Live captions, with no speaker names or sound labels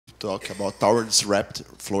talk about towards wrapped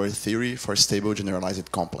Floer theory for stable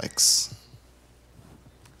generalized complex.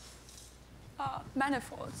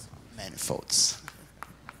 Manifolds. Manifolds.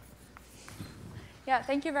 Yeah,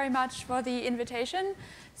 thank you very much for the invitation.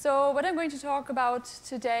 So what I'm going to talk about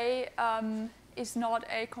today is not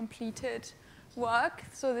a completed work.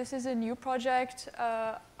 So this is a new project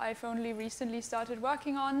I've only recently started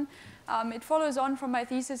working on. It follows on from my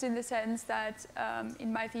thesis in the sense that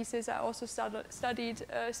in my thesis I also studied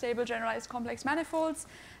stable generalized complex manifolds.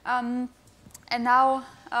 And now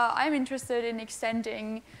I'm interested in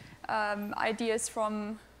extending ideas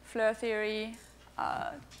from Floer theory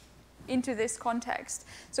into this context.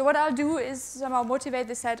 So what I'll do is somehow motivate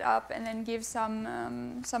the setup and then give some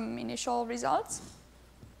initial results.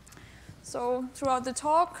 So throughout the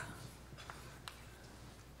talk,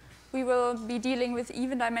 we will be dealing with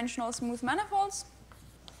even-dimensional smooth manifolds.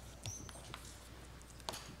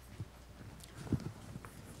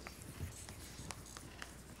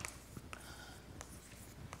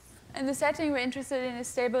 And the setting we're interested in is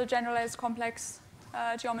stable generalized complex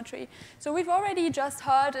geometry. So we've already just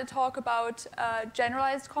heard a talk about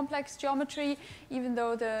generalized complex geometry, even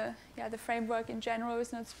though the framework in general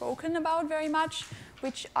is not spoken about very much,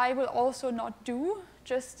 which I will also not do,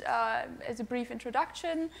 just as a brief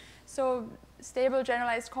introduction. So stable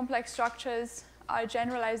generalized complex structures are a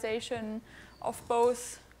generalization of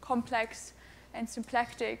both complex and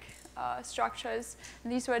symplectic structures.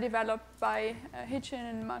 And these were developed by Hitchin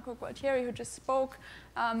and Marco Gualtieri, who just spoke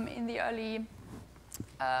in the early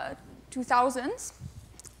 2000s.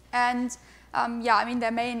 And yeah, I mean, the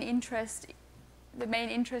main interest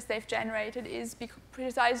they've generated is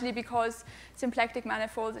precisely because symplectic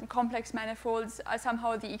manifolds and complex manifolds are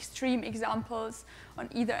somehow the extreme examples on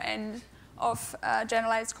either end of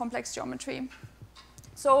generalized complex geometry.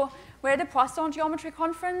 So we're at a Poisson geometry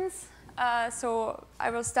conference. So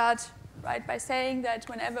I will start right by saying that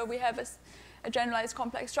whenever we have a generalized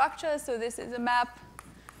complex structure, so this is a map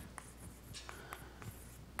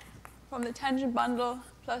from the tangent bundle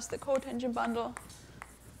plus the cotangent bundle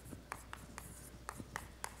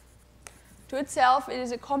to itself, it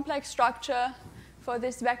is a complex structure for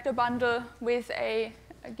this vector bundle with a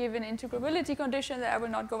given integrability condition that I will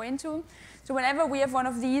not go into. So whenever we have one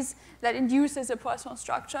of these that induces a Poisson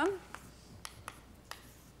structure,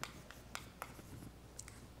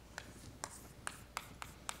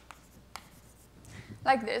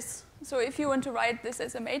 like this. So if you want to write this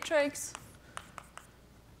as a matrix,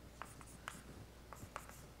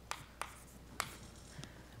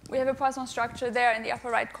 we have a Poisson structure there in the upper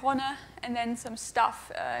right corner, and then some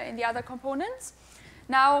stuff in the other components.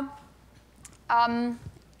 Now,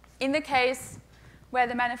 in the case where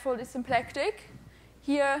the manifold is symplectic,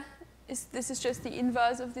 this is just the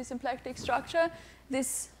inverse of the symplectic structure.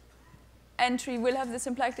 This entry will have the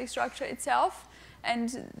symplectic structure itself,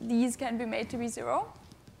 and these can be made to be 0.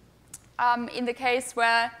 In the case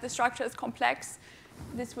where the structure is complex,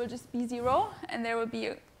 this will just be 0, and there will be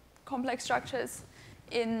complex structures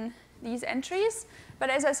in these entries. But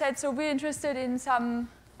as I said, so we're interested in some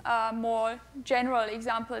more general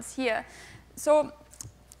examples here. So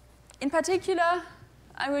in particular,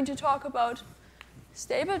 I'm going to talk about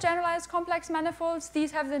stable generalized complex manifolds.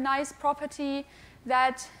 These have the nice property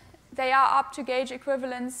that they are up to gauge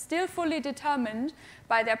equivalence still fully determined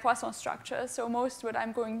by their Poisson structure. So most of what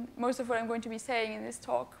I'm going to be saying in this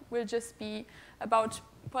talk will just be about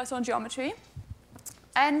Poisson geometry.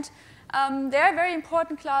 And they're a very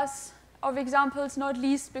important class of examples, not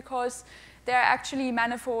least because they're actually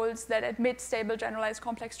manifolds that admit stable generalized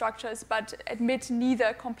complex structures, but admit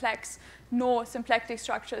neither complex nor symplectic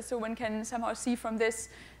structures. So one can somehow see from this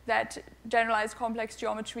that generalized complex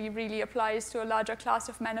geometry really applies to a larger class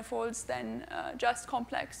of manifolds than just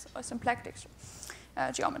complex or symplectic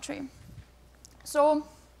geometry. So,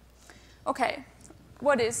 okay,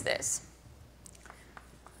 what is this?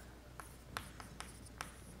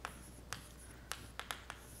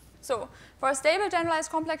 So for a stable generalized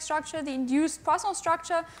complex structure, the induced Poisson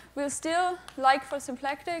structure will still, like for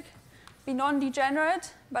symplectic, be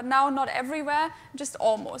non-degenerate, but now not everywhere, just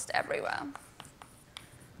almost everywhere.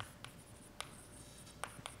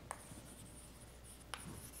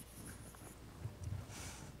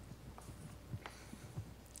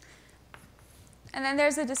 And then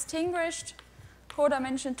there's a distinguished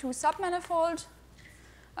codimension 2 submanifold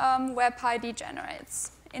where pi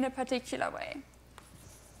degenerates in a particular way.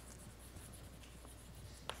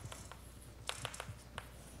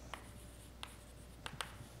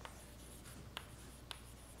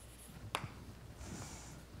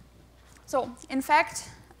 So in fact,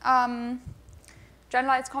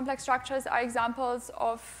 generalized complex structures are examples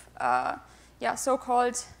of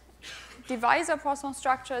so-called divisor Poisson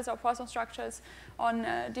structures or Poisson structures on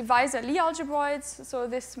divisor Lie algebroids. So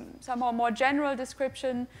this somehow more general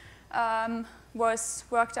description was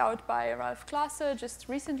worked out by Ralph Klasse just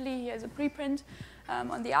recently. He has a preprint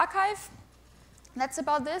on the archive. That's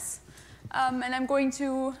about this. And I'm going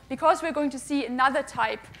to, because we're going to see another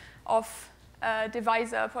type of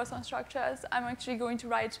divisor Poisson structures, I'm actually going to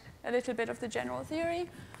write a little bit of the general theory.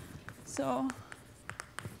 So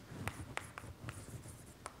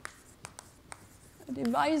a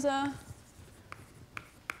divisor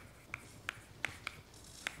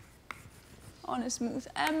on a smooth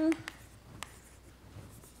M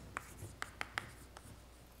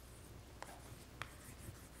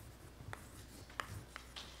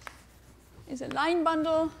is a line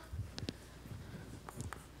bundle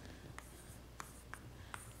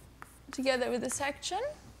together with a section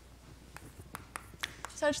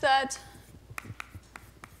such that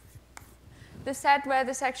the set where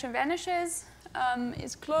the section vanishes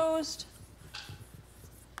is closed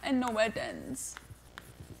and nowhere it ends.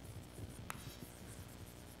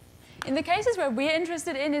 In the cases where we're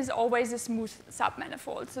interested in is always a smooth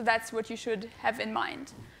submanifold, so that's what you should have in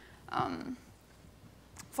mind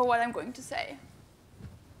for what I'm going to say.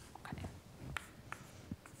 Okay.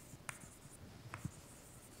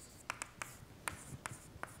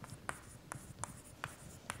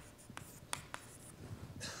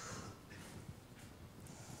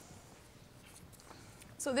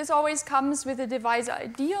 So this always comes with a divisor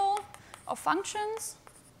ideal of functions.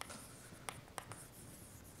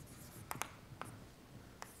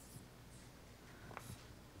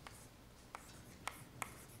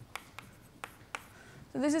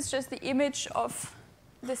 So this is just the image of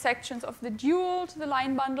the sections of the dual to the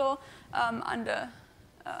line bundle under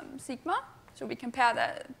sigma. So we compare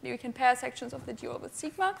that. We compare sections of the dual with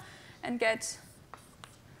sigma and get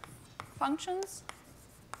functions.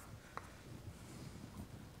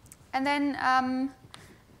 And then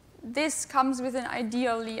this comes with an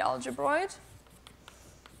ideal Lie algebroid.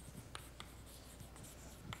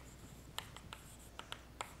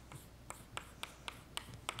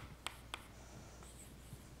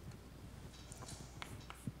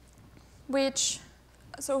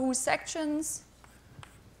 Whose sections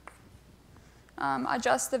are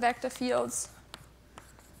just the vector fields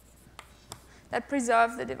that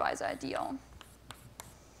preserve the divisor ideal.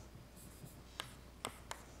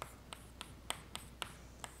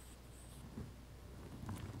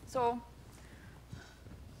 So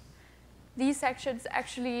these sections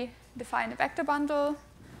actually define a vector bundle.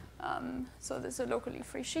 So this is a locally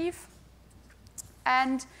free sheaf.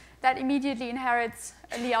 And that immediately inherits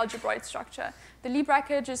a Lie algebroid structure. The Lie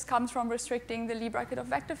bracket just comes from restricting the Lie bracket of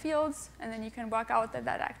vector fields, and then you can work out that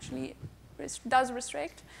that actually does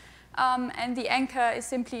restrict. And the anchor is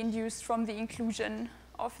simply induced from the inclusion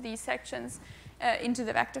of these sections into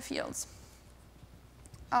the vector fields.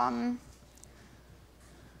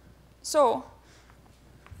 So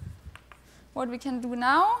what we can do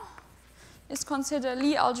now is consider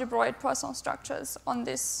Lie algebroid Poisson structures on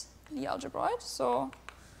this Lie algebroid. So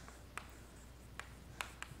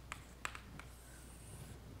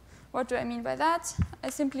what do I mean by that? I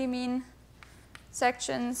simply mean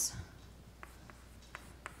sections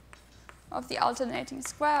of the alternating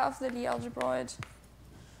square of the Lie algebroid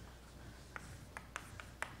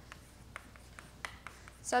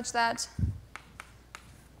such that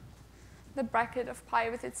the bracket of pi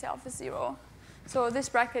with itself is 0. So this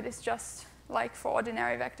bracket is just like for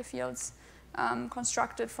ordinary vector fields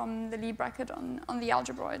constructed from the Lie bracket on the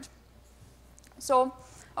algebroid. So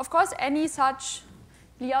of course any such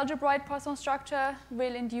Lie algebroid Poisson structure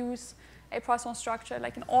will induce a Poisson structure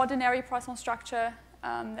like an ordinary Poisson structure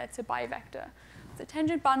that's a bivector. The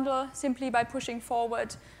tangent bundle simply by pushing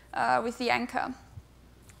forward with the anchor.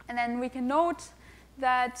 And then we can note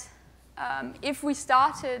that if we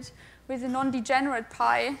started with a non-degenerate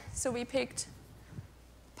pi, so we picked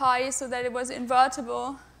pi so that it was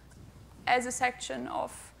invertible as a section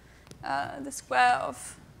of the square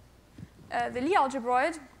of the Lie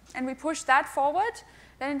algebroid, and we push that forward,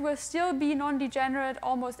 then it will still be non-degenerate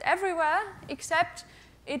almost everywhere, except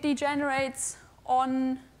it degenerates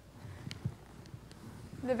on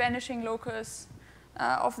the vanishing locus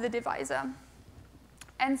of the divisor.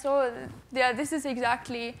 And so this is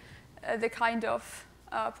exactly the kind of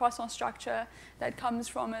Poisson structure that comes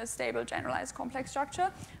from a stable generalized complex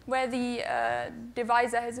structure, where the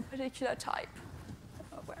divisor has a particular type.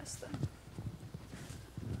 Where's the...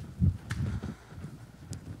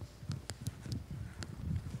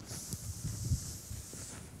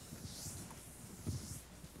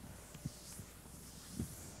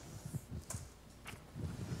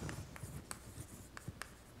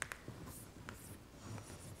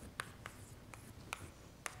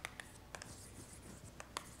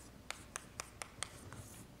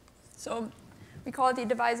 So we call the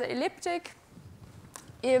divisor elliptic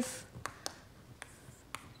if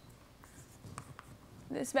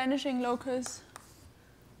this vanishing locus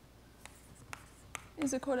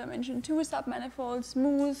is a codimension 2 submanifold,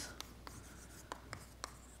 smooth,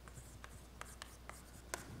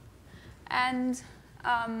 and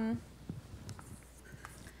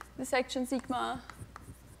the section sigma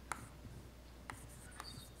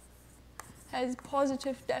has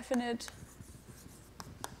positive definite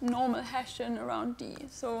normal Hessian around D.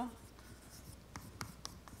 So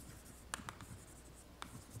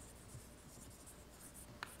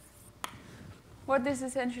what this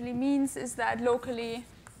essentially means is that locally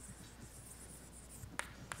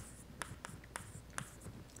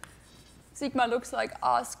sigma looks like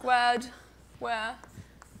R squared, where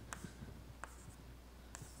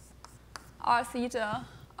R theta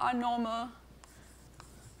are normal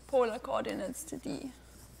polar coordinates to D.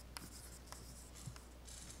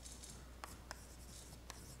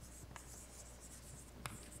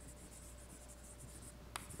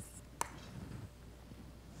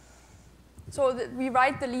 So we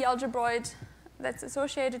write the Lie algebroid that's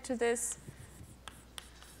associated to this,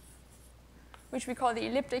 which we call the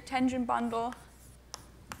elliptic tangent bundle,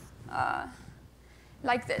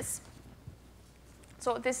 like this.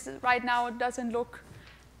 So this right now doesn't look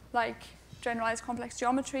like generalized complex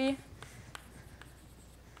geometry.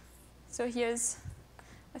 So here's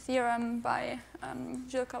a theorem by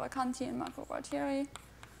Gilles Cavalcanti and Marco Gualtieri.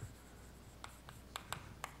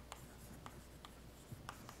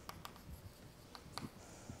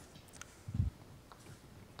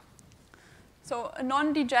 So a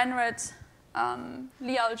non-degenerate Lie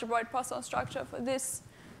algebroid Poisson structure for this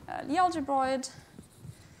Lie algebroid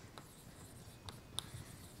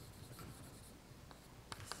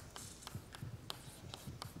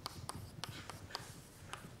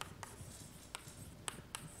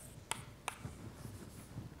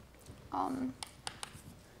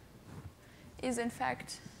is in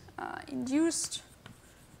fact induced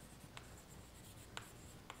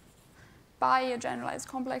by a generalized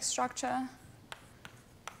complex structure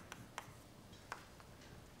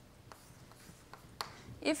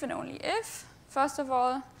if and only if, first of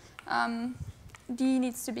all, D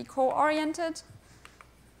needs to be co-oriented.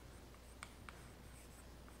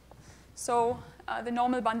 So the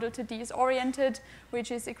normal bundle to D is oriented,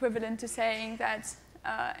 which is equivalent to saying that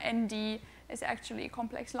ND is actually a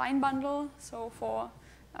complex line bundle. So for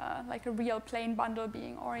like a real plane bundle,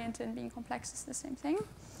 being oriented and being complex is the same thing.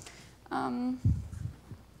 And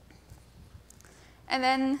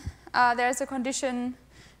then there's a condition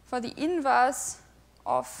for the inverse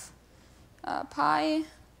of pi,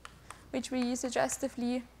 which we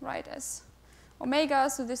suggestively write as omega.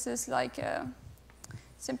 So this is like a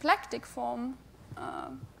symplectic form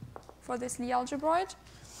for this Lie algebroid.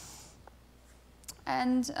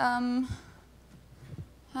 And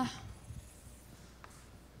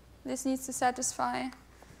this needs to satisfy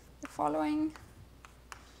the following.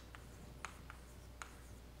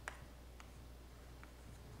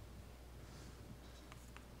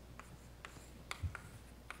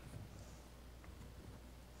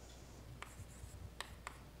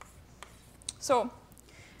 So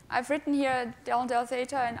I've written here del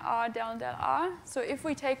theta and r del r. So if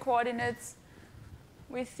we take coordinates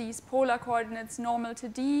with these polar coordinates normal to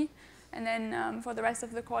D, and then for the rest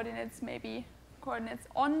of the coordinates, maybe coordinates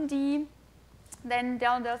on D, then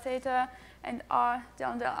del theta and r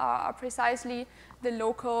del r are precisely the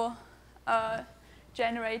local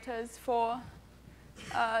generators for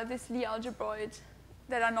this Lie algebroid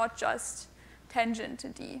that are not just tangent to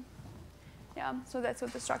D. Yeah, so that's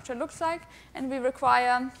what the structure looks like. And we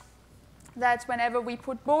require that whenever we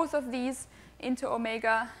put both of these into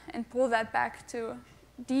omega and pull that back to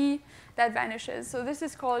D, that vanishes. So this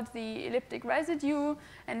is called the elliptic residue.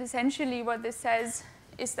 And essentially what this says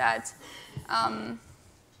is that, yeah,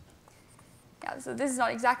 so this is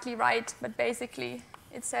not exactly right, but basically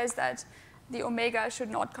it says that the omega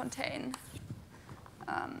should not contain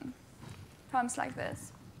terms like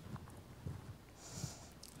this.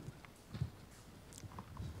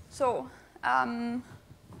 So, yeah, I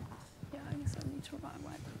guess I need to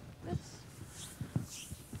write this.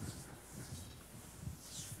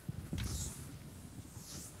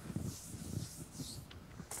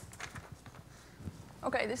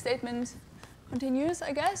 Okay, the statement continues,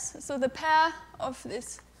 I guess. So the pair of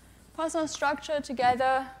this Poisson structure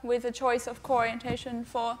together with a choice of co-orientation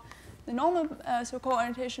for the normal, so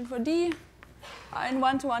co-orientation for D, are in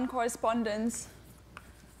one-to-one correspondence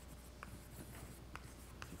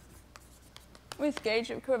with gauge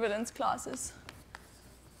equivalence classes.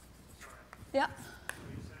 Yeah?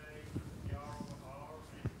 You say R over R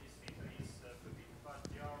and this theta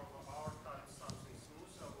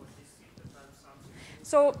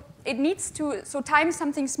So it needs to times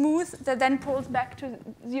something smooth that then pulls back to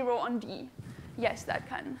 0 on D. Yes, that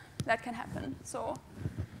can happen. So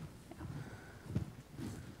yeah.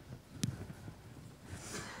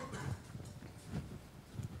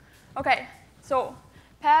 Okay, so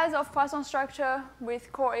pairs of Poisson structure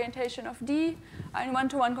with co-orientation of D are in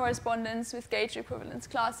one-to-one correspondence with gauge equivalence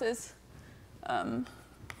classes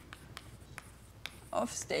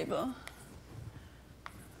of stable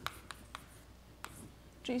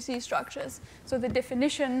GC structures. So the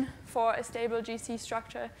definition for a stable GC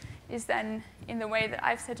structure is then, in the way that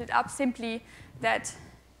I've set it up, simply that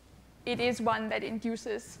it is one that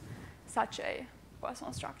induces such a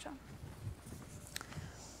Poisson structure.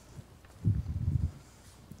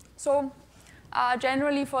 So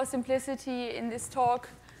generally, for simplicity in this talk,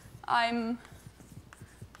 I'm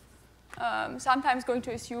sometimes going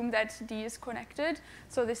to assume that D is connected.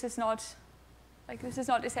 So this is not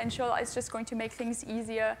essential. It's just going to make things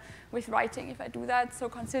easier with writing if I do that. So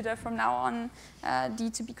consider from now on D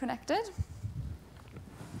to be connected.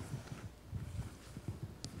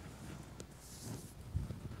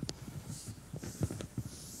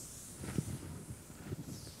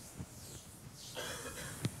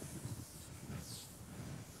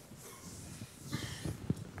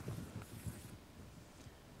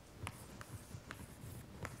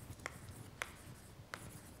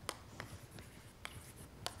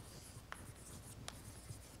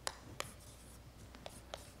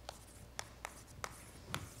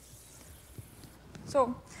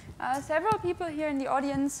 So several people here in the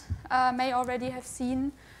audience may already have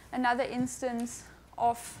seen another instance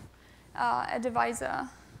of a divisor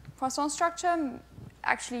Poisson structure,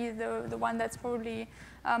 actually the one that's probably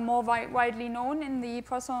more widely known in the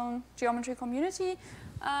Poisson geometry community,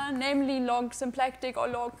 namely log symplectic or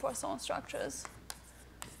log Poisson structures.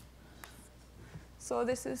 So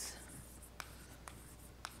this is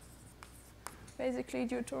basically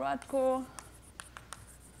due to Radko,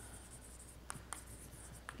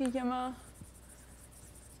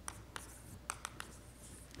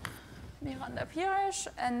 Miranda Pires,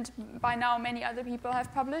 and by now many other people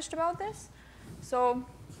have published about this. So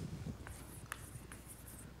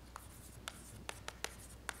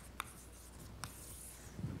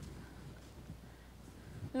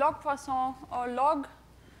log Poisson or log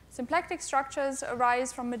symplectic structures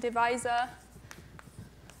arise from a divisor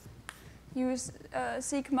use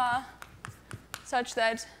sigma such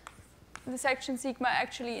that the section sigma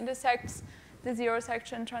actually intersects the 0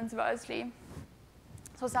 section transversely,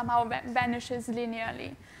 so somehow vanishes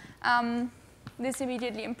linearly. This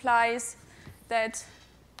immediately implies that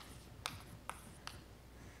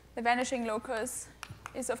the vanishing locus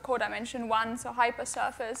is of codimension 1, so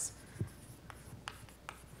hypersurface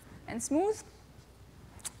and smooth.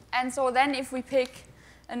 And so then if we pick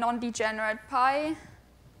a non-degenerate pi,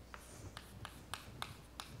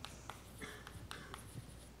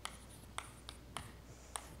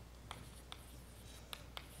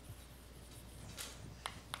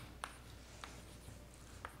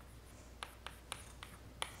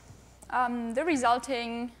 the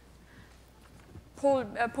resulting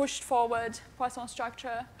pushed forward Poisson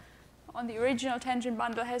structure on the original tangent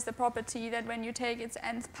bundle has the property that when you take its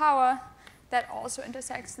nth power, that also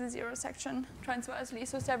intersects the 0 section transversely.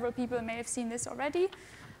 So several people may have seen this already.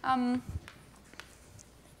 And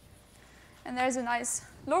there's a nice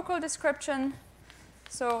local description.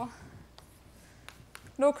 So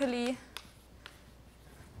locally,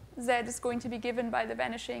 Z is going to be given by the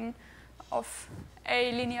vanishing of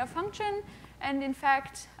a linear function. And in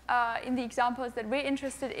fact, in the examples that we're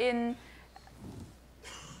interested in,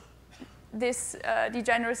 this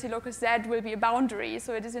degeneracy locus Z will be a boundary.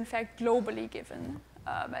 So it is, in fact, globally given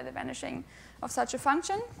by the vanishing of such a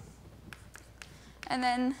function. And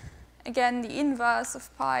then, again, the inverse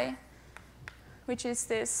of pi, which is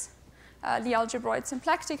this, the algebroid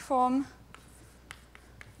symplectic form,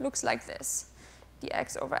 looks like this.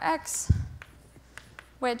 Dx over x,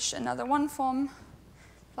 which another 1 form,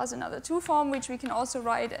 plus another 2 form, which we can also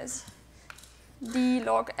write as d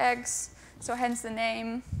log x, so hence the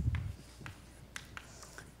name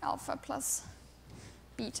alpha plus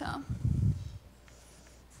beta.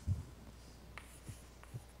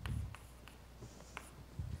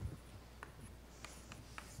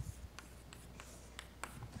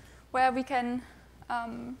 Where we can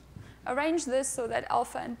arrange this so that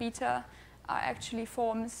alpha and beta are actually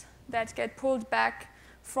forms that get pulled back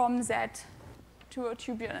from Z to a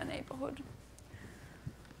tubular neighborhood.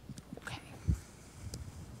 Okay.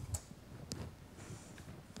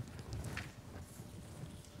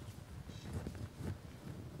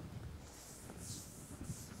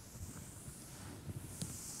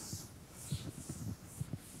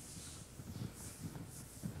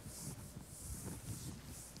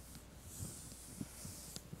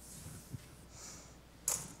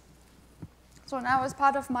 So now, as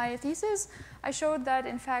part of my thesis, I showed that,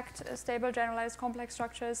 in fact, stable generalized complex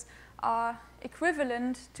structures are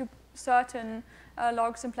equivalent to certain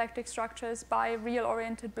log symplectic structures by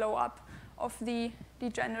real-oriented blow-up of the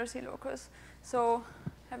degeneracy locus. So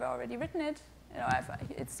have I already written it? No,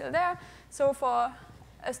 it's still there. So for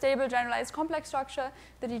a stable generalized complex structure,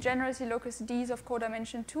 the degeneracy locus D is of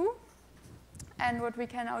codimension 2. And what we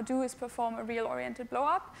can now do is perform a real-oriented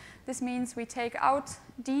blow-up. This means we take out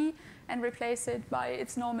D and replace it by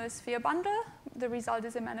its normal sphere bundle. The result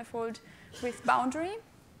is a manifold with boundary.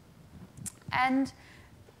 And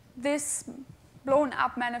this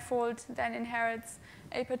blown-up manifold then inherits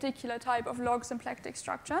a particular type of log symplectic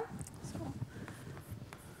structure. So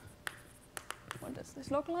what does this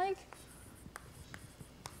look like?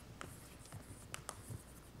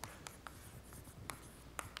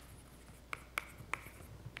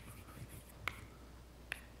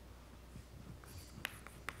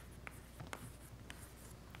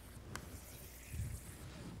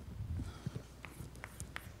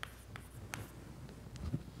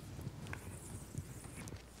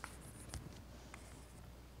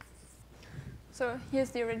 So here's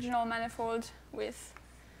the original manifold with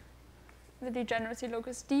the degeneracy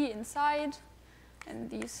locus D inside, and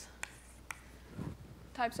these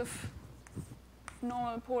types of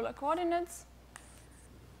normal polar coordinates.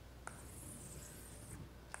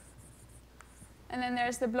 And then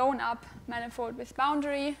there's the blown up manifold with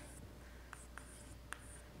boundary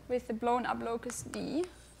with the blown up locus D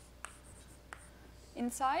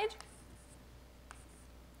inside.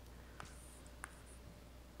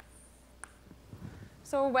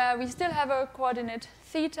 So where we still have a coordinate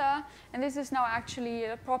theta, and this is now actually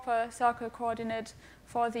a proper circle coordinate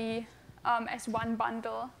for the S1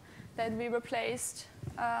 bundle that we replaced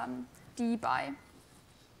D by.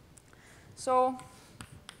 So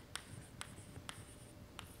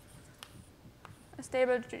a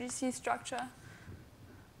stable GC structure,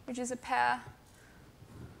 which is a pair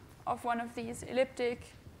of one of these elliptic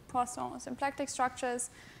Poisson symplectic structures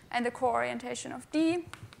and the co-orientation of D,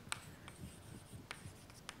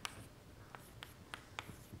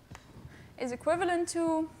 is equivalent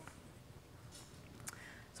to,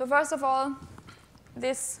 so first of all,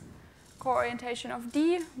 this co-orientation of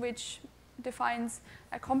D, which defines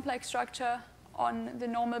a complex structure on the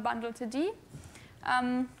normal bundle to D.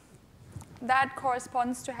 That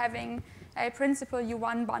corresponds to having a principal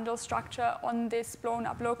U1 bundle structure on this blown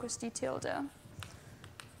up locus D tilde.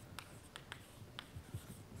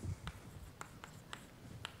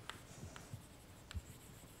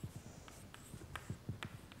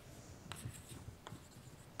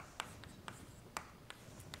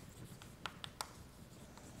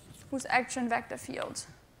 Whose action vector field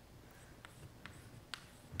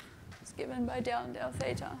is given by del and del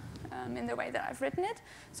theta in the way that I've written it.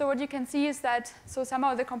 So what you can see is that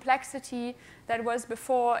somehow the complexity that was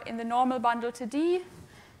before in the normal bundle to D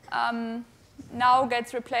now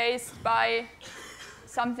gets replaced by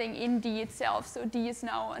something in D itself. So D is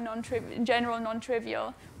now a general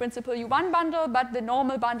non-trivial principal U1 bundle, but the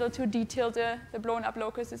normal bundle to D tilde, the blown up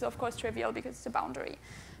locus, is of course trivial because it's a boundary.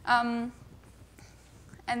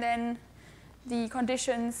 And then the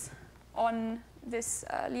conditions on this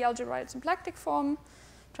Lie algebroid symplectic form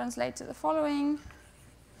translate to the following.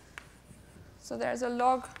 So there's a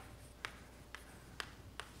log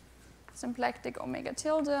symplectic omega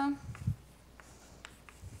tilde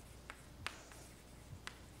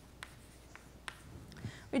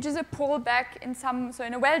which is a pullback in some, so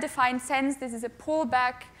in a well-defined sense, this is a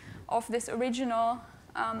pullback of this original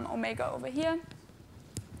omega over here.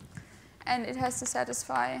 And it has to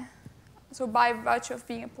satisfy, so by virtue of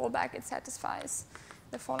being a pullback, it satisfies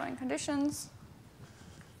the following conditions.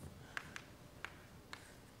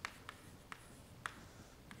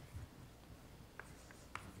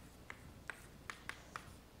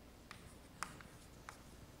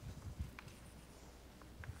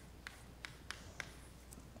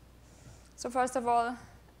 So first of all,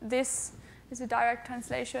 this is a direct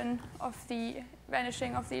translation of the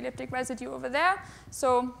vanishing of the elliptic residue over there.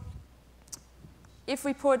 So if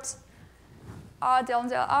we put R del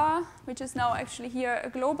del R, which is now actually here a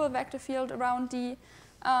global vector field around D,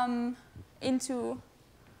 into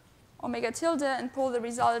omega tilde and pull the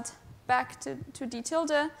result back to D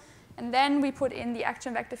tilde, and then we put in the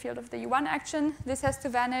action vector field of the U1 action, this has to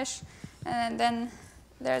vanish. And then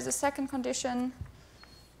there's a second condition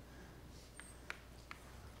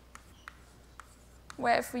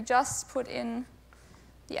where if we just put in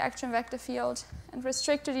the action vector field and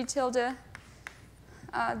restrict to D tilde,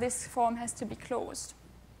 this form has to be closed.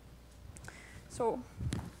 So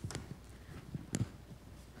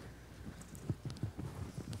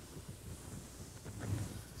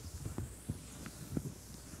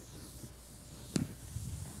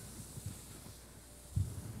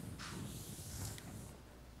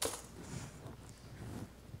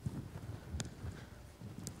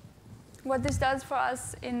what this does for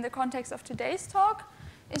us in the context of today's talk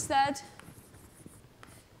is that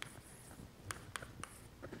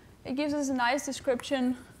it gives us a nice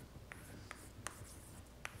description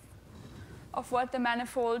of what the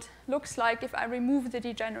manifold looks like if I remove the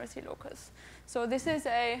degeneracy locus. So this is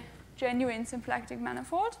a genuine symplectic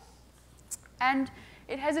manifold, and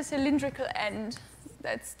it has a cylindrical end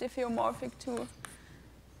that's diffeomorphic to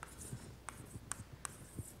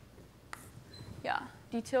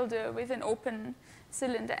d tilde with an open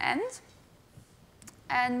cylinder end.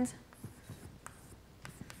 And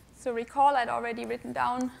so recall I'd already written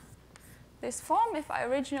down this form. If I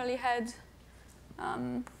originally had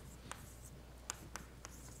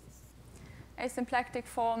a symplectic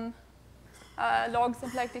form, log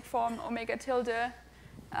symplectic form omega tilde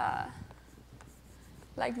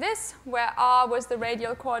like this, where r was the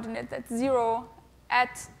radial coordinate that's 0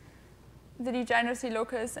 at the degeneracy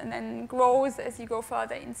locus and then grows as you go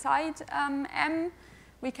further inside M,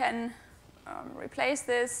 we can replace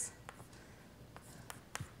this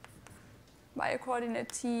by a coordinate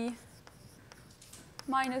t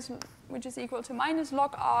minus, which is equal to minus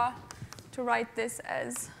log r, to write this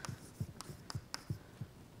as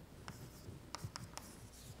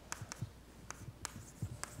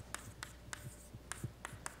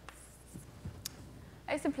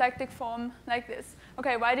a symplectic form like this.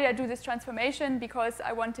 Okay, why did I do this transformation? Because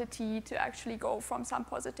I wanted t to actually go from some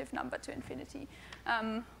positive number to infinity,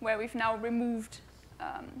 where we've now removed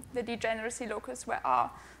the degeneracy locus where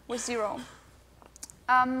r was 0.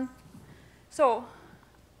 So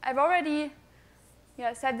I've already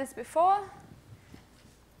said this before.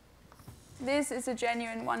 This is a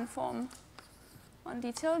genuine one form on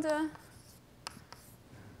d tilde.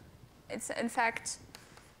 It's in fact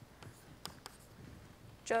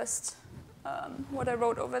just what I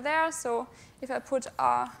wrote over there. So if I put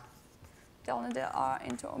r del del r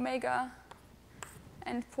into omega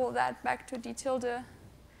and pull that back to d tilde,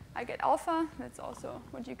 I get alpha. That's also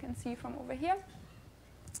what you can see from over here.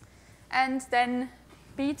 And then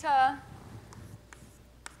beta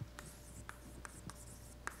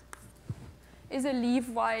is a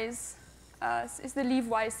leafwise the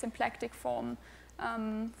leafwise symplectic form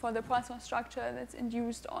for the Poisson structure that's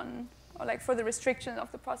induced on, or like for the restriction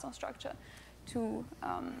of the Poisson structure to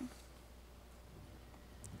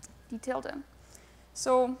d tilde.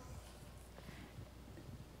 So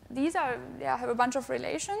these are have a bunch of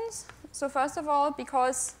relations. So first of all,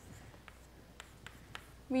 because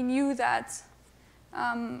we knew that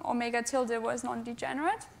omega tilde was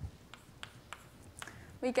non-degenerate,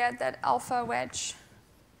 we get that alpha wedge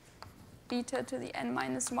beta to the n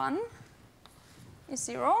minus 1 is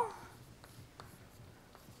 0.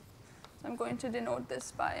 So I'm going to denote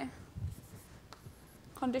this by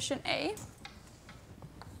condition A.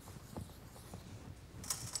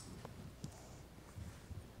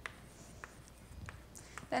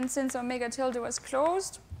 Then since omega tilde was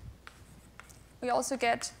closed, we also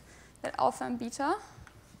get that alpha and beta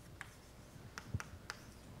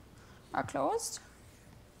are closed.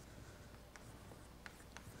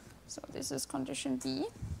 So this is condition B.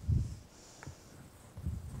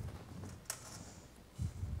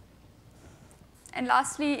 And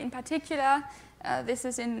lastly, in particular, this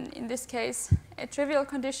is in this case a trivial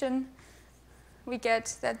condition. We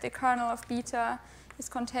get that the kernel of beta is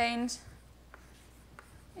contained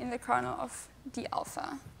in the kernel of d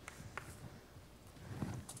alpha.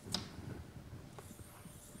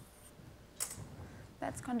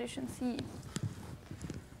 That's condition C.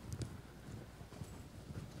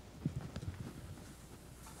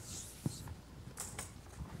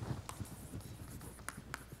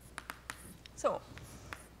 So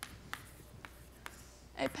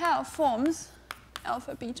a pair of forms,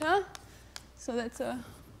 alpha beta, so that's a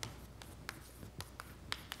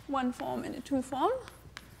one form and a two form,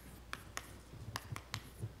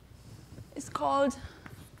 is called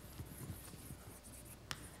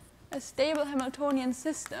a stable Hamiltonian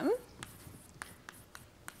system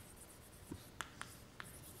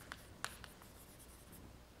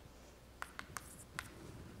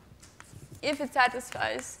if it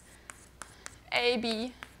satisfies A,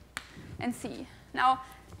 B, and C. Now,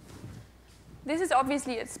 this is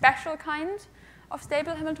obviously a special kind of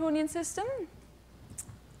stable Hamiltonian system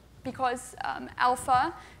because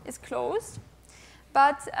alpha is closed.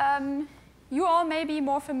 But you all may be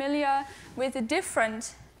more familiar with a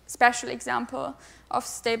different special example of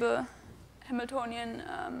stable Hamiltonian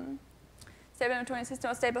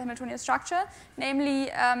system or stable Hamiltonian structure,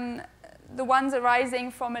 namely the ones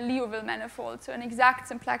arising from a Liouville manifold, so an exact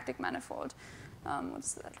symplectic manifold. What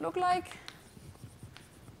does that look like?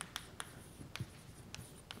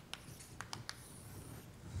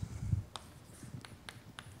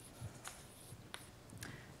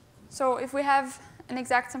 So if we have an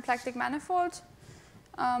exact symplectic manifold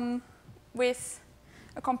with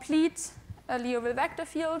a complete Liouville vector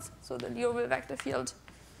field, so the Liouville vector field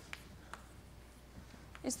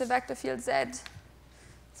is the vector field Z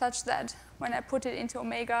such that when I put it into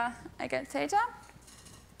omega, I get theta.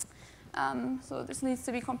 So this needs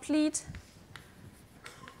to be complete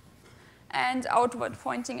and outward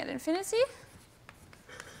pointing at infinity.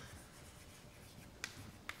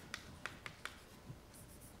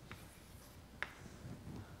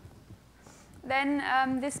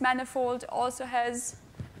 Then this manifold also has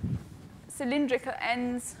cylindrical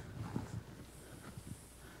ends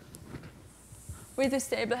with a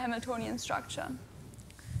stable Hamiltonian structure.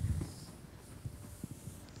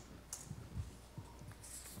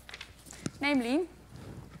 Namely,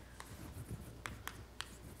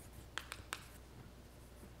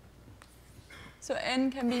 so N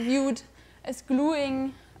can be viewed as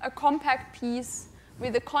gluing a compact piece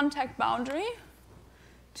with a contact boundary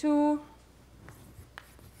to,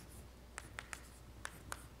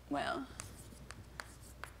 well,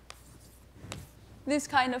 this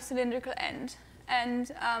kind of cylindrical end.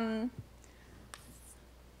 And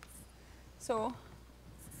so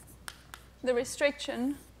the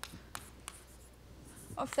restriction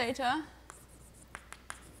of theta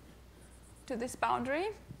to this boundary,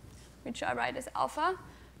 which I write as alpha,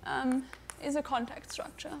 is a contact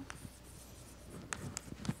structure.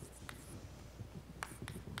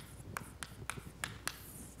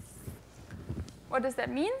 What does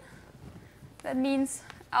that mean? That means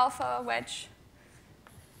alpha wedge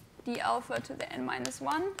d alpha to the n minus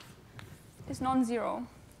 1 is non-zero.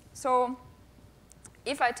 So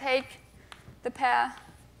if I take the pair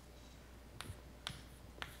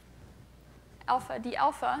alpha d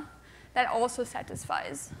alpha, that also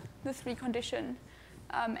satisfies the three condition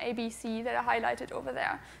A, B, C that are highlighted over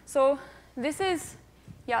there. So this is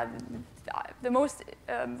the most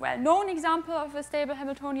well-known example of a stable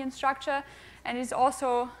Hamiltonian structure, and is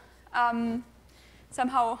also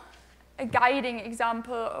somehow a guiding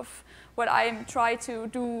example of what I try to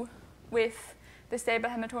do with the stable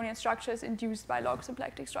Hamiltonian structures induced by log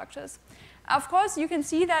symplectic structures. Of course, you can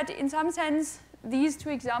see that in some sense these two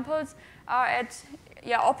examples are at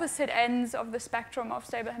opposite ends of the spectrum of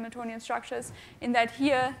stable Hamiltonian structures, in that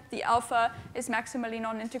here the alpha is maximally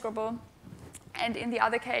non-integrable, and in the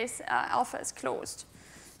other case alpha is closed.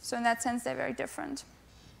 So in that sense they're very different.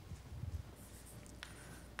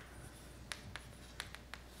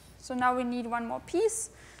 So now we need one more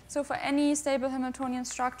piece. So for any stable Hamiltonian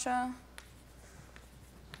structure,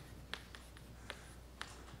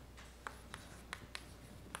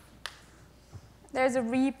 there's a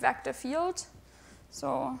Reeb vector field.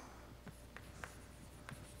 So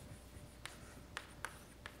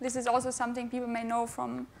this is also something people may know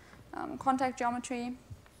from contact geometry.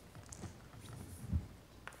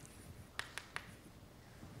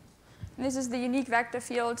 And this is the unique vector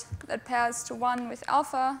field that pairs to 1 with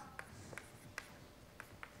alpha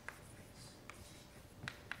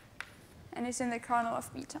and is in the kernel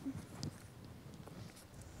of beta.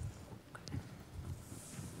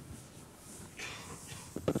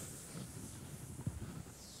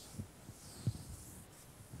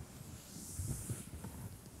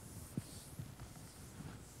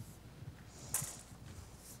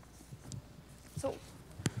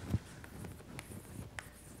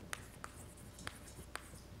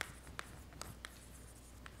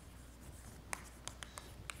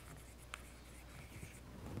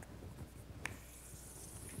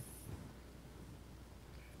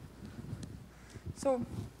 So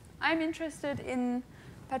I'm interested in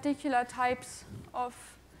particular types of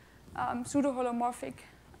pseudo-holomorphic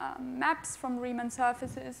maps from Riemann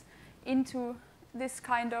surfaces into this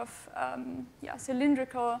kind of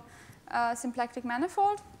cylindrical symplectic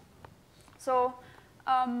manifold. So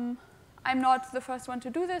I'm not the first one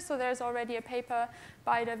to do this, so there's already a paper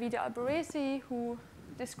by Davide Alboresi who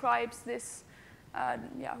describes this,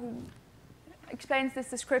 who explains this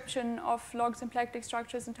description of log symplectic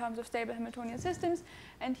structures in terms of stable Hamiltonian systems.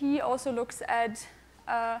 And he also looks at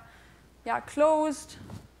closed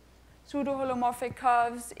pseudo-holomorphic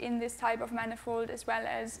curves in this type of manifold, as well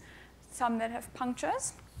as some that have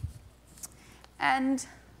punctures. And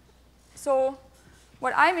so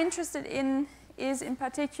what I'm interested in is, in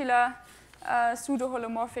particular,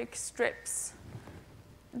 pseudo-holomorphic strips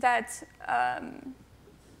that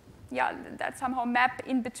that somehow map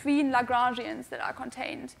in between Lagrangians that are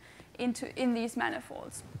contained in these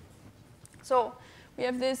manifolds. So we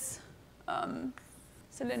have this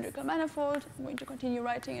cylindrical manifold. I'm going to continue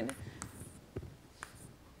writing it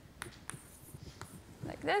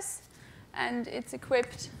like this, and it's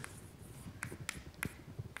equipped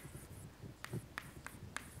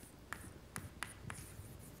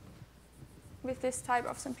with this type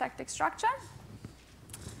of symplectic structure.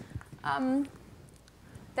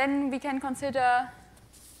 Then we can consider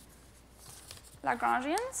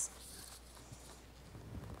Lagrangians.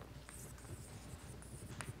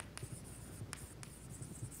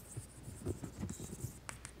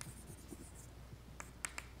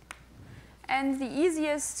 And the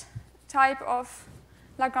easiest type of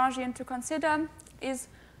Lagrangian to consider is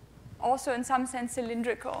also in some sense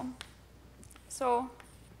cylindrical. So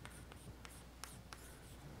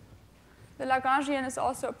the Lagrangian is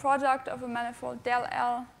also a product of a manifold del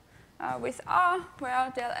L with R,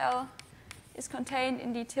 where del L is contained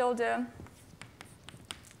in the tilde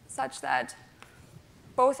such that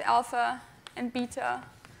both alpha and beta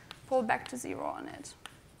pull back to 0 on it.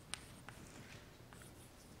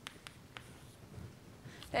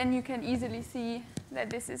 Then you can easily see that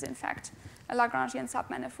this is in fact a Lagrangian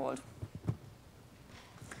submanifold.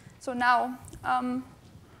 So now,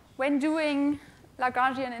 when doing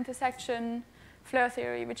Lagrangian intersection Floer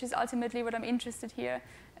theory, which is ultimately what I'm interested here,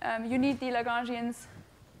 you need the Lagrangians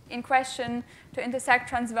in question to intersect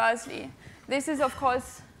transversely. This is, of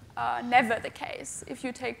course, never the case if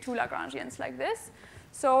you take two Lagrangians like this.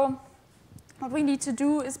 So what we need to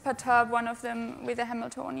do is perturb one of them with a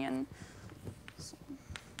Hamiltonian.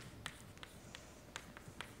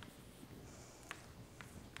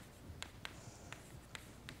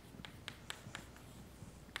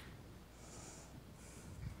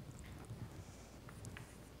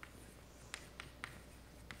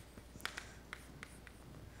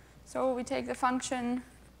 So we take the function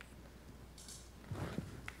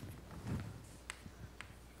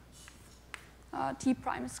t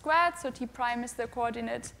prime squared. So t prime is the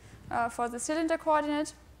coordinate for the cylinder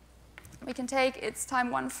coordinate. We can take its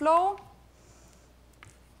time 1 flow,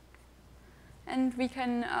 and we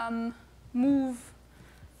can move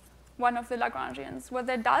one of the Lagrangians. What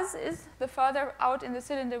that does is the further out in the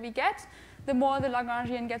cylinder we get, the more the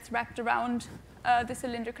Lagrangian gets wrapped around the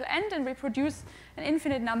cylindrical end, and we produce an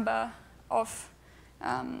infinite number of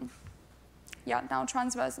now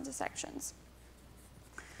transverse intersections.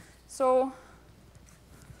 So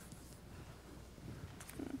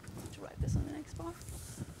to write this on the next bar.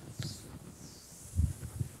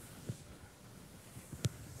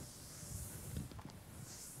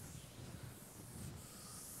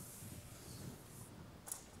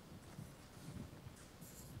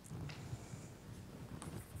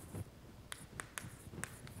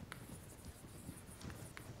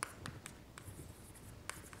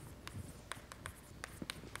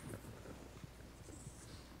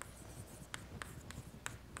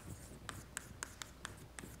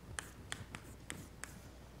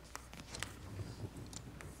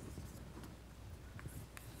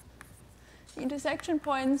 The intersection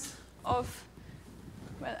points of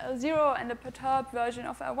L0 and the perturbed version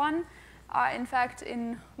of L1 are in fact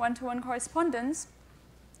in one-to-one correspondence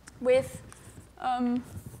with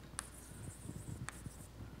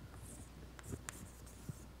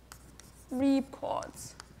Reeb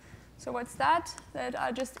chords. So what's that? That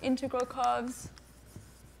are just integral curves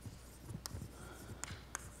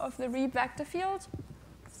of the Reeb vector field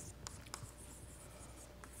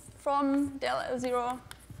from del L0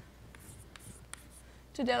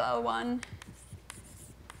 to del L1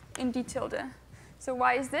 in d tilde. So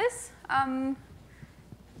why is this?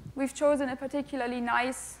 We've chosen a particularly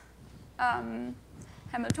nice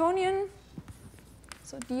Hamiltonian.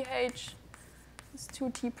 So dH is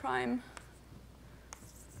 2t prime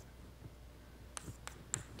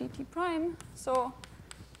dt prime. So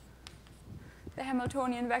the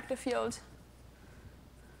Hamiltonian vector field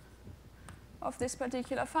of this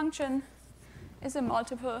particular function is a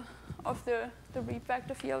multiple of the Reeb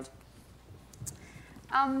vector field.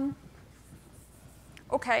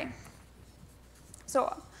 Okay.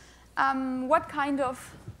 So what kind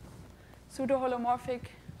of pseudo-holomorphic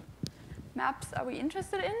maps are we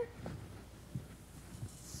interested in?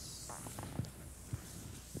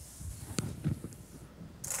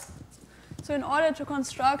 So in order to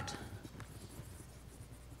construct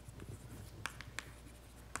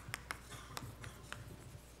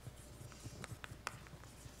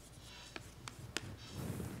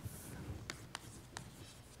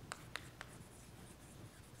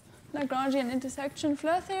Lagrangian intersection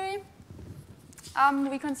Floer theory,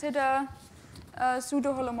 we consider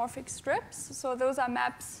pseudo-holomorphic strips. So those are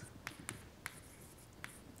maps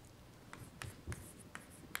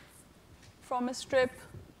from a strip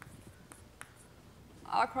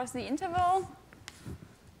across the interval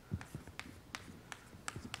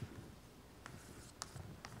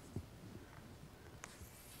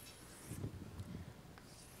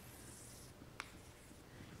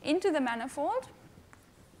into the manifold.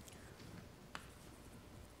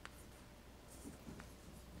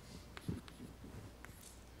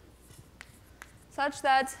 such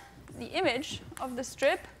that the image of the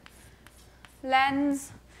strip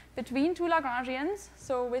lands between two Lagrangians,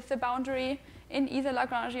 so with the boundary in either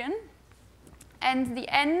Lagrangian, and the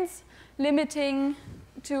ends limiting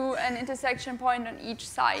to an intersection point on each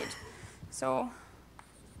side. So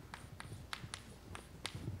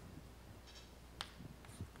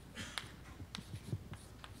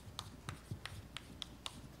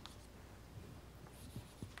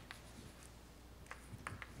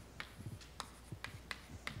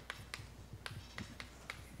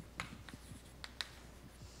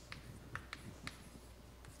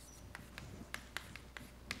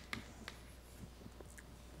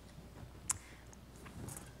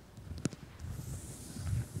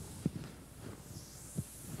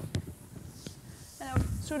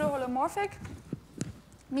pseudo-holomorphic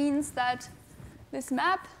means that this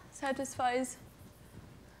map satisfies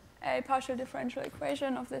a partial differential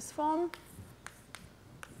equation of this form.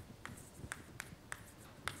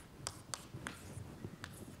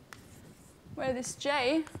 Where this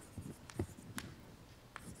J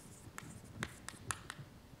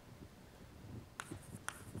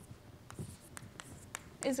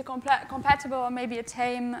is a compatible or maybe a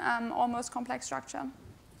tame almost complex structure.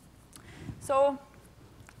 So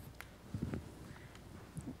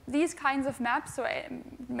these kinds of maps, so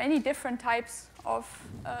many different types of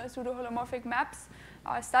pseudo-holomorphic maps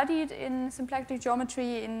are studied in symplectic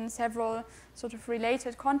geometry in several sort of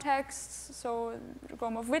related contexts. So the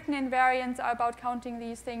Gromov-Witten invariants are about counting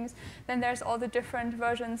these things. Then there's all the different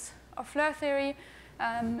versions of Floer theory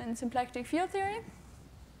and symplectic field theory.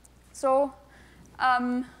 So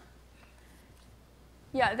yeah,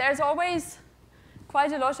 there's always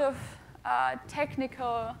quite a lot of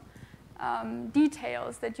technical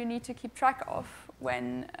details that you need to keep track of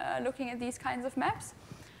when looking at these kinds of maps.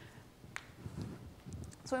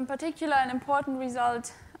 So in particular, an important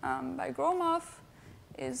result by Gromov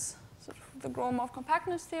is sort of the Gromov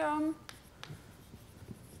compactness theorem.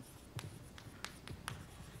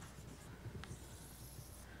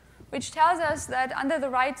 Which tells us that under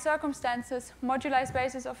the right circumstances, moduli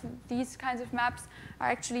spaces of these kinds of maps are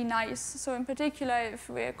actually nice. So in particular, if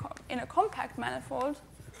we're in a compact manifold,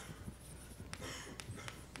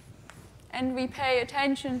 and we pay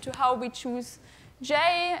attention to how we choose J,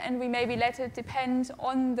 and we maybe let it depend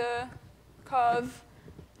on the curve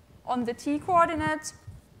on the t coordinate,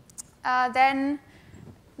 then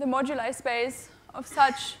the moduli space of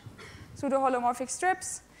such pseudo-holomorphic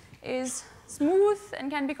strips is smooth and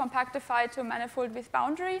can be compactified to a manifold with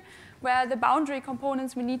boundary, where the boundary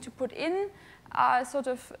components we need to put in are sort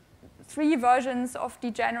of three versions of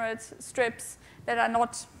degenerate strips that are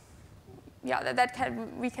not, yeah, that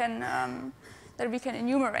we can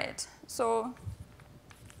enumerate. So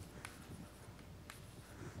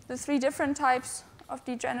the three different types of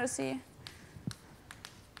degeneracy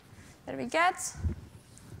that we get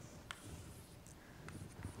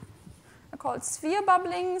are called sphere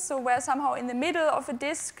bubbling, so where somehow in the middle of a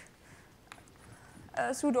disk,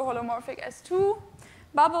 a pseudo-holomorphic S2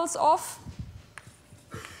 bubbles off.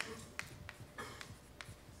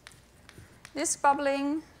 Disk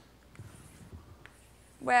bubbling,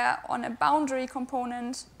 where on a boundary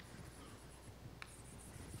component,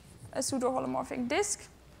 a pseudo-holomorphic disk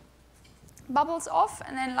bubbles off.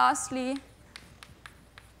 And then lastly,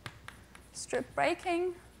 strip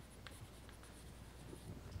breaking,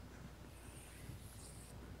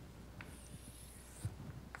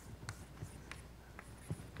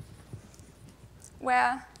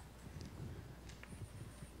 where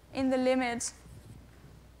in the limit,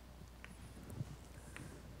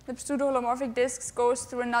 the pseudo-holomorphic disks goes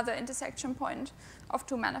through another intersection point of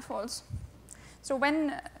two manifolds. So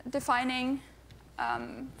when defining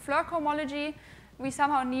Floer cohomology, we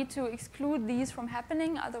somehow need to exclude these from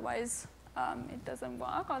happening, otherwise it doesn't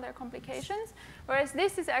work or there are complications. Whereas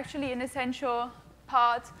this is actually an essential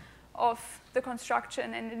part of the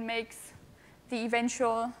construction, and it makes the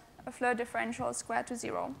eventual Floer differential square to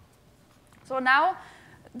 0. So now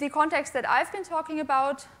the context that I've been talking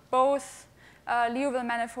about, both Liouville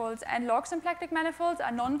manifolds and log symplectic manifolds,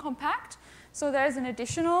 are non-compact. So there's an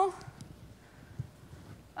additional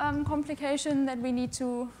complication that we need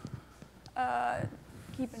to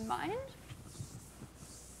keep in mind.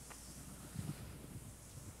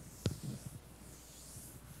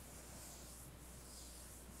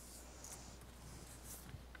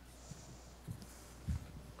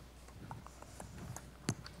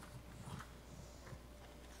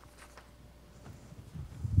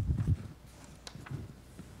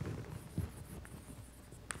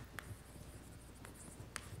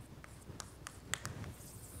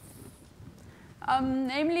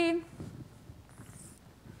 Namely,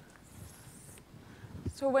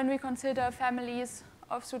 So when we consider families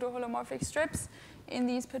of pseudo-holomorphic strips in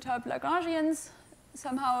these perturbed Lagrangians,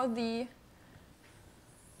 somehow the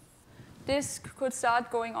disk could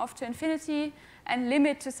start going off to infinity and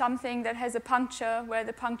limit to something that has a puncture where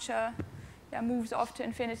the puncture moves off to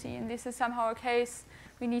infinity. And this is somehow a case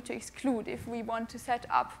we need to exclude if we want to set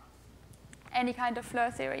up any kind of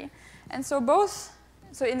Floer theory. And so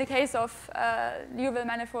so in the case of Liouville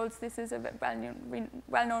manifolds, this is a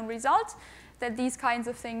well-known result, that these kinds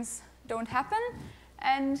of things don't happen.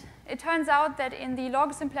 And it turns out that in the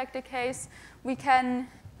log symplectic case, we can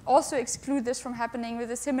also exclude this from happening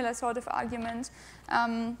with a similar sort of argument,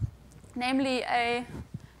 namely a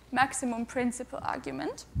maximum principal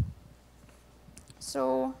argument.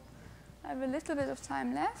 So I have a little bit of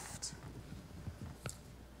time left.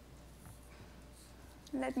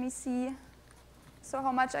 Let me see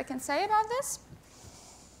how much I can say about this.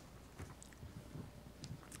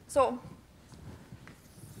 So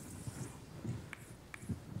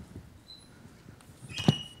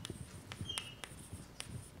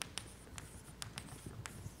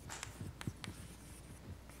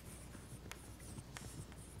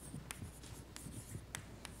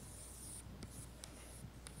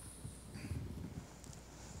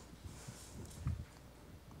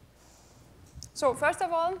So first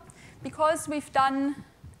of all, because we've done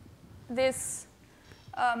this,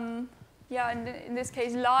 in this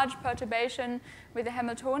case, large perturbation with the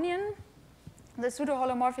Hamiltonian, the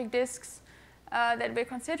pseudo-holomorphic disks that we're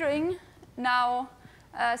considering now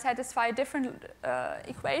satisfy a different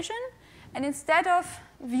equation. And instead of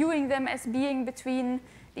viewing them as being between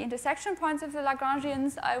the intersection points of the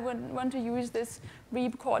Lagrangians, I would want to use this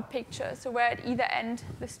Reeb chord picture, so where at either end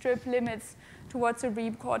the strip limits towards a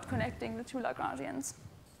Reeb chord connecting the two Lagrangians.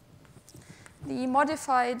 The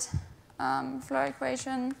modified Floer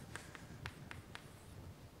equation,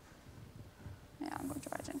 I'm going to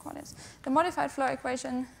write it in coordinates. The modified Floer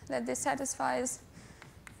equation that this satisfies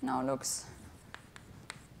now looks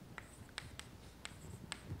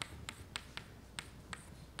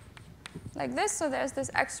like this. So there's this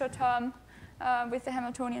extra term with the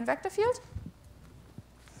Hamiltonian vector field.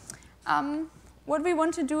 What we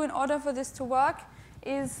want to do in order for this to work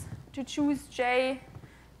is to choose J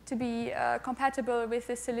to be compatible with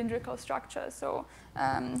this cylindrical structure. So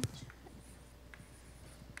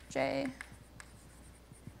J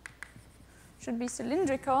should be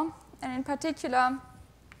cylindrical. And in particular,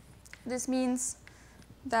 this means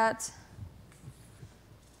that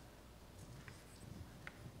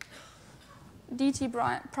dt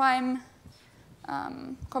prime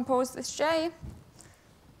composed with J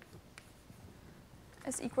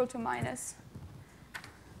is equal to minus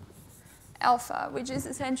alpha, which is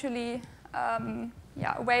essentially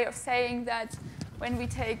a way of saying that when we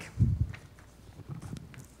take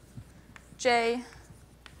J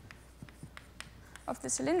of the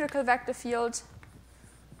cylindrical vector field,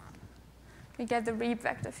 we get the Reeb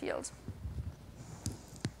vector field.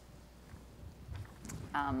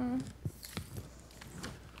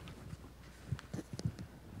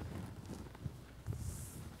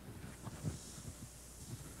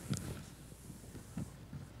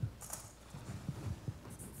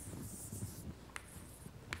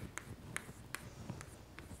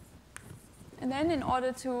 And then in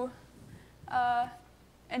order to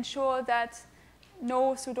ensure that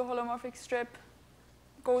no pseudo-holomorphic strip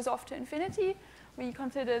goes off to infinity, we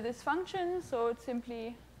consider this function. So it's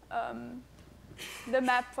simply the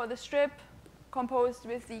map for the strip composed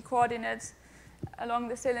with the coordinates along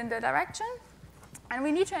the cylinder direction. And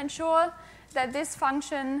we need to ensure that this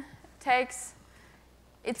function takes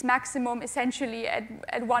its maximum essentially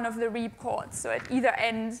at one of the Reeb chords, so at either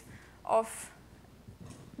end of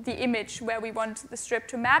the image where we want the strip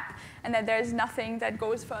to map, and that there is nothing that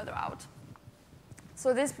goes further out.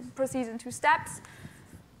 So this proceeds in two steps.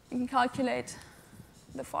 We can calculate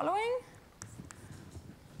the following.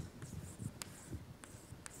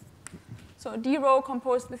 So d rho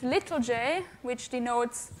composed with little j, which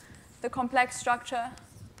denotes the complex structure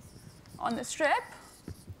on the strip,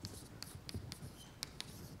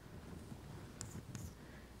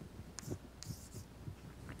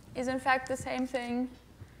 is in fact the same thing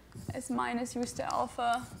as minus u star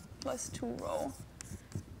alpha plus 2 rho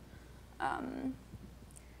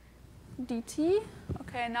dt.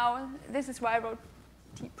 Okay, now this is why I wrote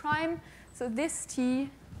t prime. So this t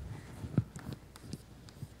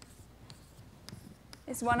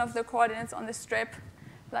is one of the coordinates on the strip,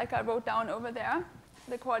 like I wrote down over there,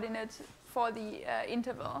 the coordinate for the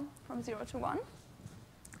interval from 0 to 1.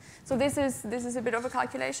 So this is a bit of a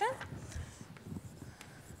calculation.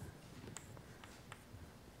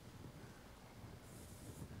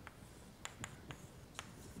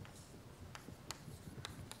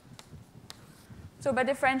 So by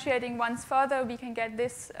differentiating once further, we can get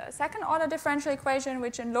this second order differential equation,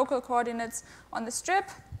 which in local coordinates on the strip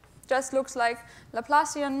just looks like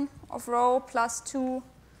Laplacian of rho plus 2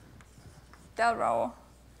 del rho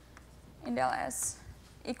in del S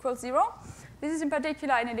equals 0. This is in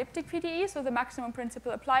particular an elliptic PDE, so the maximum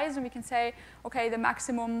principle applies, and we can say, okay, the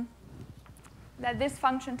maximum that this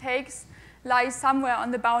function takes lies somewhere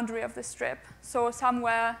on the boundary of the strip, so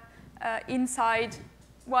somewhere inside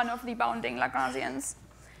one of the bounding Lagrangians.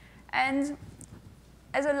 And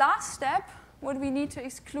as a last step, what we need to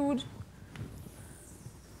exclude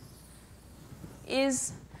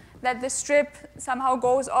is that the strip somehow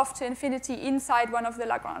goes off to infinity inside one of the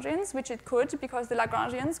Lagrangians, which it could, because the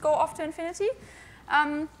Lagrangians go off to infinity.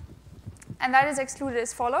 And that is excluded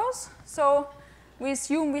as follows. So we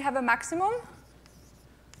assume we have a maximum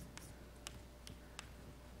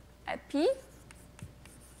at P.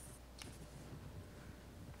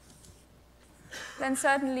 Then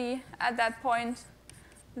certainly at that point,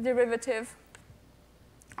 the derivative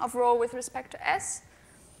of rho with respect to S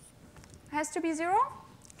has to be 0.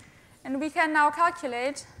 And we can now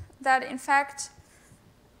calculate that, in fact,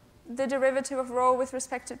 the derivative of rho with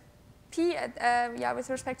respect to P with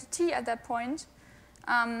respect to T at that point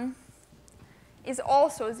is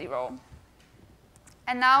also 0.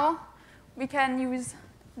 And now we can use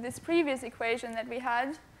this previous equation that we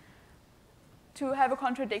had to have a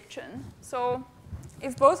contradiction. So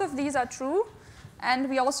if both of these are true, and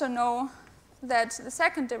we also know that the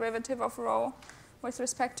second derivative of rho with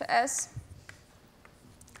respect to S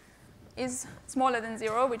is smaller than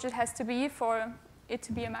 0, which it has to be for it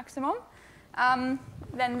to be a maximum,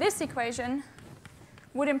 then this equation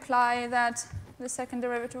would imply that the second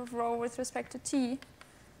derivative of rho with respect to T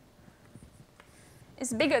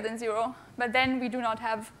is bigger than 0, but then we do not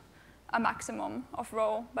have a maximum of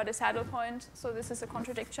rho, but a saddle point, so this is a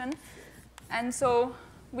contradiction. And so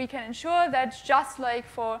we can ensure that just like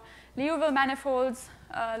for Liouville manifolds,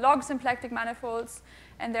 log symplectic manifolds,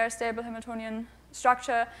 and their stable Hamiltonian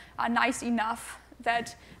structure are nice enough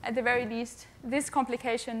that at the very least this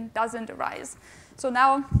complication doesn't arise. So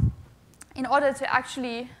now, in order to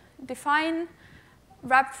actually define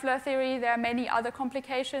wrapped Floer theory, there are many other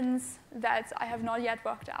complications that I have not yet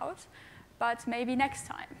worked out, but maybe next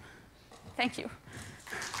time. Thank you.